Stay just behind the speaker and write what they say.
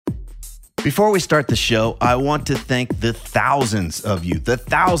Before we start the show, I want to thank the thousands of you,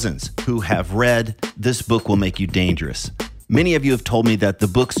 who have read This Book Will Make You Dangerous. Many of you have told me that the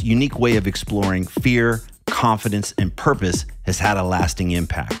book's unique way of exploring fear, confidence, and purpose has had a lasting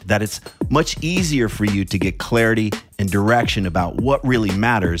impact, that it's much easier for you to get clarity and direction about what really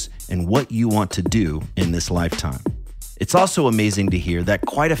matters and what you want to do in this lifetime. It's also amazing to hear that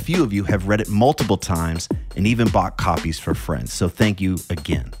quite a few of you have read it multiple times and even bought copies for friends, so thank you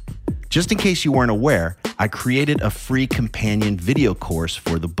again. Just in case you weren't aware, I created a free companion video course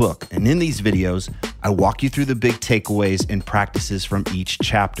for the book. And in these videos, I walk you through the big takeaways and practices from each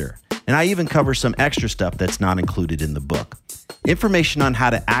chapter. And I even cover some extra stuff that's not included in the book. Information on how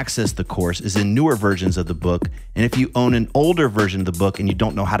to access the course is in newer versions of the book. And if you own an older version of the book and you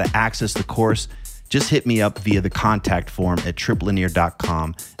don't know how to access the course, just hit me up via the contact form at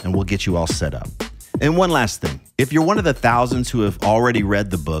tripplanier.com and we'll get you all set up. And one last thing, if you're one of the thousands who have already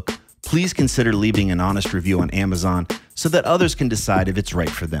read the book, please consider leaving an honest review on Amazon so that others can decide if it's right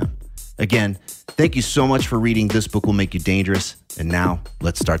for them. Again, thank you so much for reading This Book Will Make You Dangerous. And now,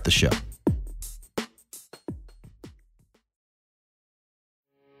 let's start the show.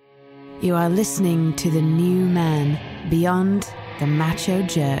 You are listening to the new man beyond the macho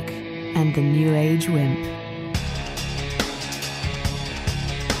jerk and the new age wimp.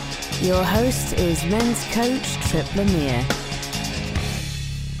 Your host is men's coach Tripp Lanier.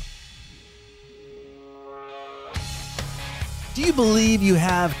 Do you believe you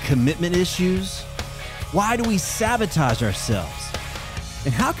have commitment issues? Why do we sabotage ourselves?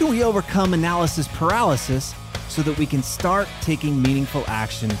 And how can we overcome analysis paralysis so that we can start taking meaningful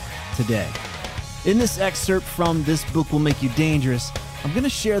action today? In this excerpt from This Book Will Make You Dangerous, I'm going to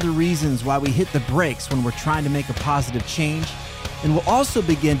share the reasons why we hit the brakes when we're trying to make a positive change, and we'll also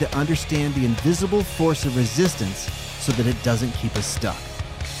begin to understand the invisible force of resistance so that it doesn't keep us stuck.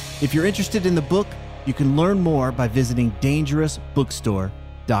 If you're interested in the book, you can learn more by visiting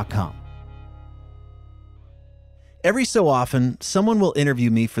dangerousbookstore.com. Every so often, someone will interview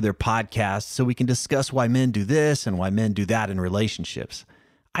me for their podcast so we can discuss why men do this and why men do that in relationships.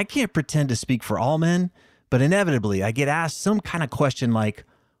 I can't pretend to speak for all men, but inevitably I get asked some kind of question like,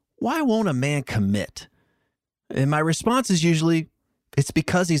 why won't a man commit? And my response is usually, it's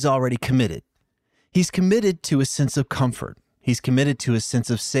because he's already committed. He's committed to a sense of comfort. He's committed to a sense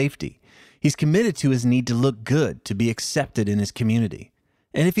of safety. He's committed to his need to look good, to be accepted in his community.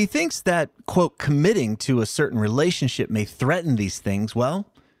 And if he thinks that, quote, committing to a certain relationship may threaten these things,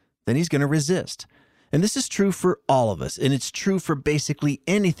 well, then he's going to resist. And this is true for all of us, and it's true for basically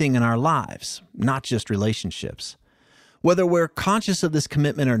anything in our lives, not just relationships. Whether we're conscious of this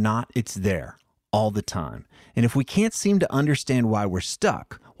commitment or not, it's there all the time. And if we can't seem to understand why we're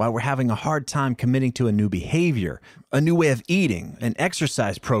stuck, why we're having a hard time committing to a new behavior, a new way of eating, an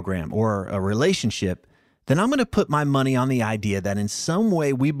exercise program, or a relationship, then I'm going to put my money on the idea that in some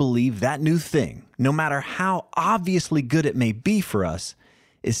way we believe that new thing, no matter how obviously good it may be for us,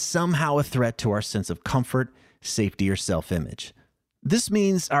 is somehow a threat to our sense of comfort, safety, or self-image. This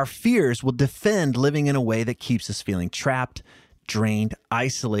means our fears will defend living in a way that keeps us feeling trapped, drained,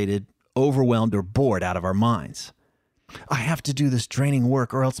 isolated, overwhelmed, or bored out of our minds. I have to do this draining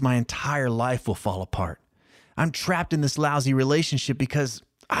work or else my entire life will fall apart. I'm trapped in this lousy relationship because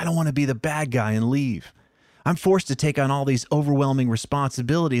I don't want to be the bad guy and leave. I'm forced to take on all these overwhelming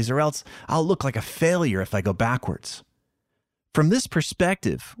responsibilities or else I'll look like a failure if I go backwards. From this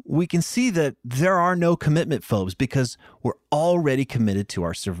perspective, we can see that there are no commitment phobes because we're already committed to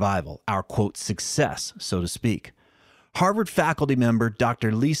our survival, our, quote, success, so to speak. Harvard faculty member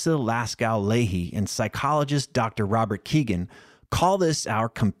Dr. Lisa Laskow-Lahey and psychologist Dr. Robert Keegan call this our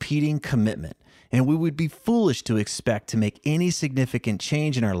competing commitment, and we would be foolish to expect to make any significant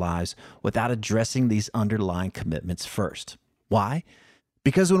change in our lives without addressing these underlying commitments first. Why?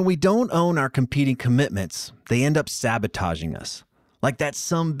 Because when we don't own our competing commitments, they end up sabotaging us. Like that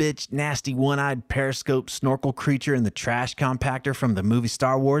sumbitch, nasty, one-eyed periscope snorkel creature in the trash compactor from the movie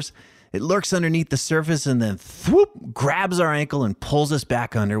Star Wars. It lurks underneath the surface and then thwoop, grabs our ankle and pulls us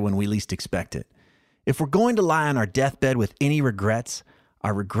back under when we least expect it. If we're going to lie on our deathbed with any regrets,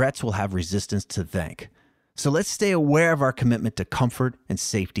 our regrets will have resistance to thank. So let's stay aware of our commitment to comfort and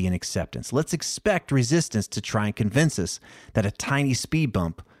safety and acceptance. Let's expect resistance to try and convince us that a tiny speed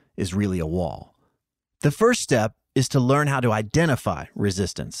bump is really a wall. The first step is to learn how to identify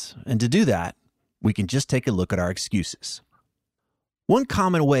resistance. And to do that, we can just take a look at our excuses. One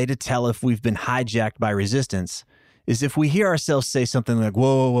common way to tell if we've been hijacked by resistance is if we hear ourselves say something like,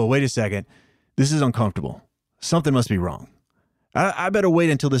 whoa, wait a second, this is uncomfortable. Something must be wrong. I better wait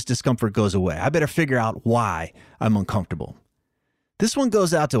until this discomfort goes away. I better figure out why I'm uncomfortable. This one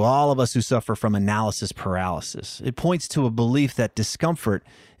goes out to all of us who suffer from analysis paralysis. It points to a belief that discomfort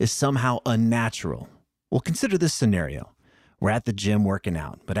is somehow unnatural. Well, consider this scenario. We're at the gym working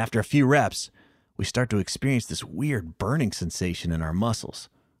out, but after a few reps, we start to experience this weird burning sensation in our muscles.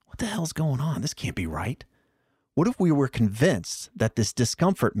 What the hell's going on? This can't be right. What if we were convinced that this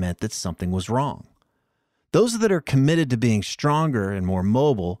discomfort meant that something was wrong? Those that are committed to being stronger and more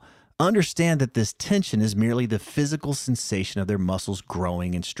mobile understand that this tension is merely the physical sensation of their muscles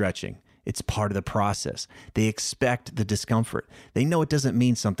growing and stretching. It's part of the process. They expect the discomfort. They know it doesn't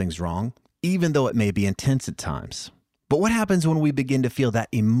mean something's wrong, even though it may be intense at times. But what happens when we begin to feel that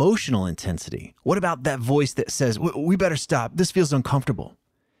emotional intensity? What about that voice that says, we better stop, this feels uncomfortable?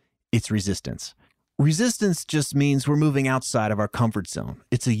 It's resistance. Resistance just means we're moving outside of our comfort zone.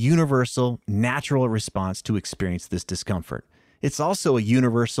 It's a universal, natural response to experience this discomfort. It's also a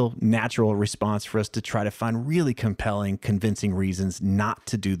universal, natural response for us to try to find really compelling, convincing reasons not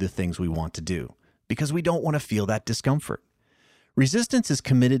to do the things we want to do, because we don't want to feel that discomfort. Resistance is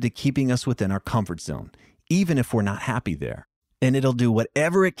committed to keeping us within our comfort zone, even if we're not happy there. And it'll do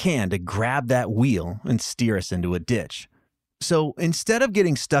whatever it can to grab that wheel and steer us into a ditch. So instead of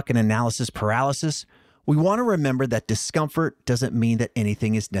getting stuck in analysis paralysis, we want to remember that discomfort doesn't mean that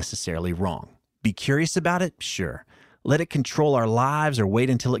anything is necessarily wrong. Be curious about it? Sure. Let it control our lives or wait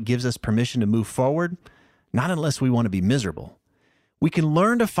until it gives us permission to move forward? Not unless we want to be miserable. We can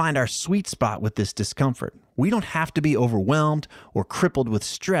learn to find our sweet spot with this discomfort. We don't have to be overwhelmed or crippled with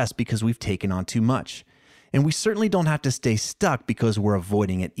stress because we've taken on too much. And we certainly don't have to stay stuck because we're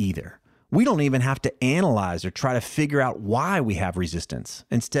avoiding it either. We don't even have to analyze or try to figure out why we have resistance.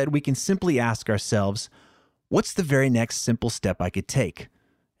 Instead, we can simply ask ourselves, what's the very next simple step I could take?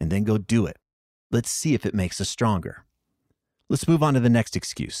 And then go do it. Let's see if it makes us stronger. Let's move on to the next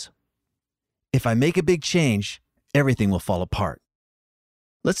excuse. If I make a big change, everything will fall apart.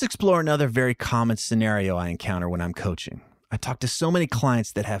 Let's explore another very common scenario I encounter when I'm coaching. I talk to so many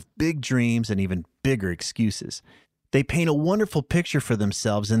clients that have big dreams and even bigger excuses. They paint a wonderful picture for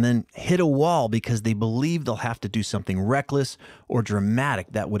themselves and then hit a wall because they believe they'll have to do something reckless or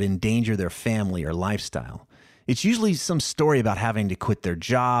dramatic that would endanger their family or lifestyle. It's usually some story about having to quit their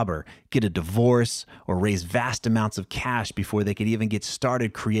job or get a divorce or raise vast amounts of cash before they could even get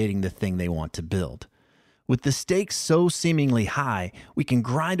started creating the thing they want to build. With the stakes so seemingly high, we can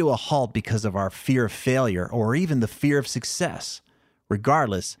grind to a halt because of our fear of failure or even the fear of success.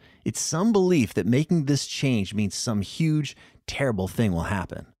 Regardless, it's some belief that making this change means some huge, terrible thing will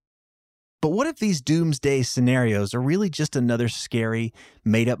happen. But what if these doomsday scenarios are really just another scary,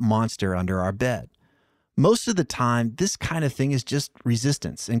 made-up monster under our bed? Most of the time, this kind of thing is just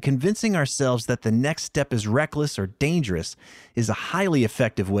resistance, and convincing ourselves that the next step is reckless or dangerous is a highly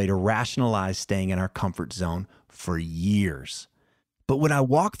effective way to rationalize staying in our comfort zone for years. But when I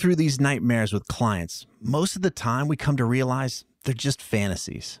walk through these nightmares with clients, most of the time we come to realize they're just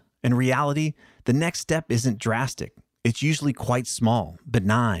fantasies. In reality, the next step isn't drastic. It's usually quite small,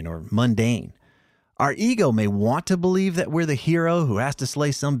 benign, or mundane. Our ego may want to believe that we're the hero who has to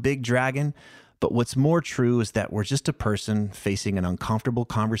slay some big dragon, but what's more true is that we're just a person facing an uncomfortable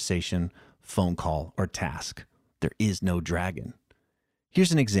conversation, phone call, or task. There is no dragon.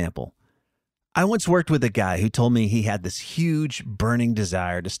 Here's an example. I once worked with a guy who told me he had this huge burning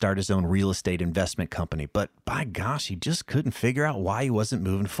desire to start his own real estate investment company, but by gosh, he just couldn't figure out why he wasn't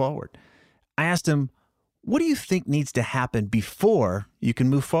moving forward. I asked him, what do you think needs to happen before you can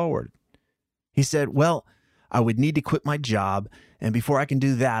move forward? He said, well, I would need to quit my job, and before I can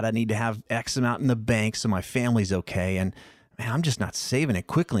do that, I need to have X amount in the bank so my family's okay, and man, I'm just not saving it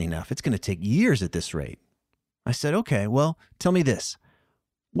quickly enough. It's going to take years at this rate. I said, okay, well, tell me this.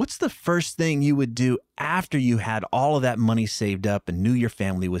 What's the first thing you would do after you had all of that money saved up and knew your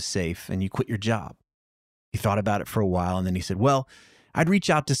family was safe and you quit your job? He thought about it for a while, and then he said, well, I'd reach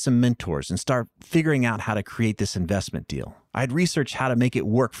out to some mentors and start figuring out how to create this investment deal. I'd research how to make it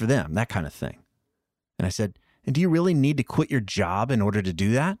work for them, that kind of thing. And I said, and do you really need to quit your job in order to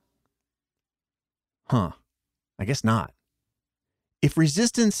do that? I guess not. If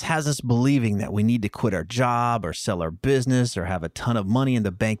resistance has us believing that we need to quit our job or sell our business or have a ton of money in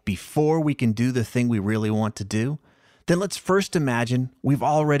the bank before we can do the thing we really want to do, then let's first imagine we've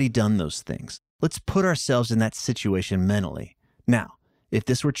already done those things. Let's put ourselves in that situation mentally. Now, if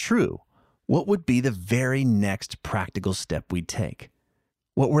this were true, what would be the very next practical step we'd take?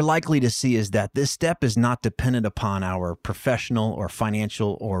 What we're likely to see is that this step is not dependent upon our professional or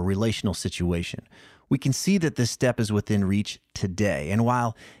financial or relational situation. We can see that this step is within reach today, and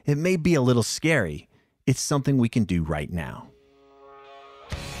while it may be a little scary, it's something we can do right now.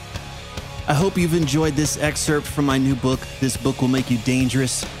 I hope you've enjoyed this excerpt from my new book, This Book Will Make You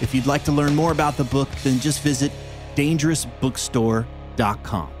Dangerous. If you'd like to learn more about the book, then just visit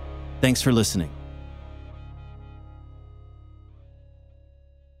dangerousbookstore.com. Thanks for listening.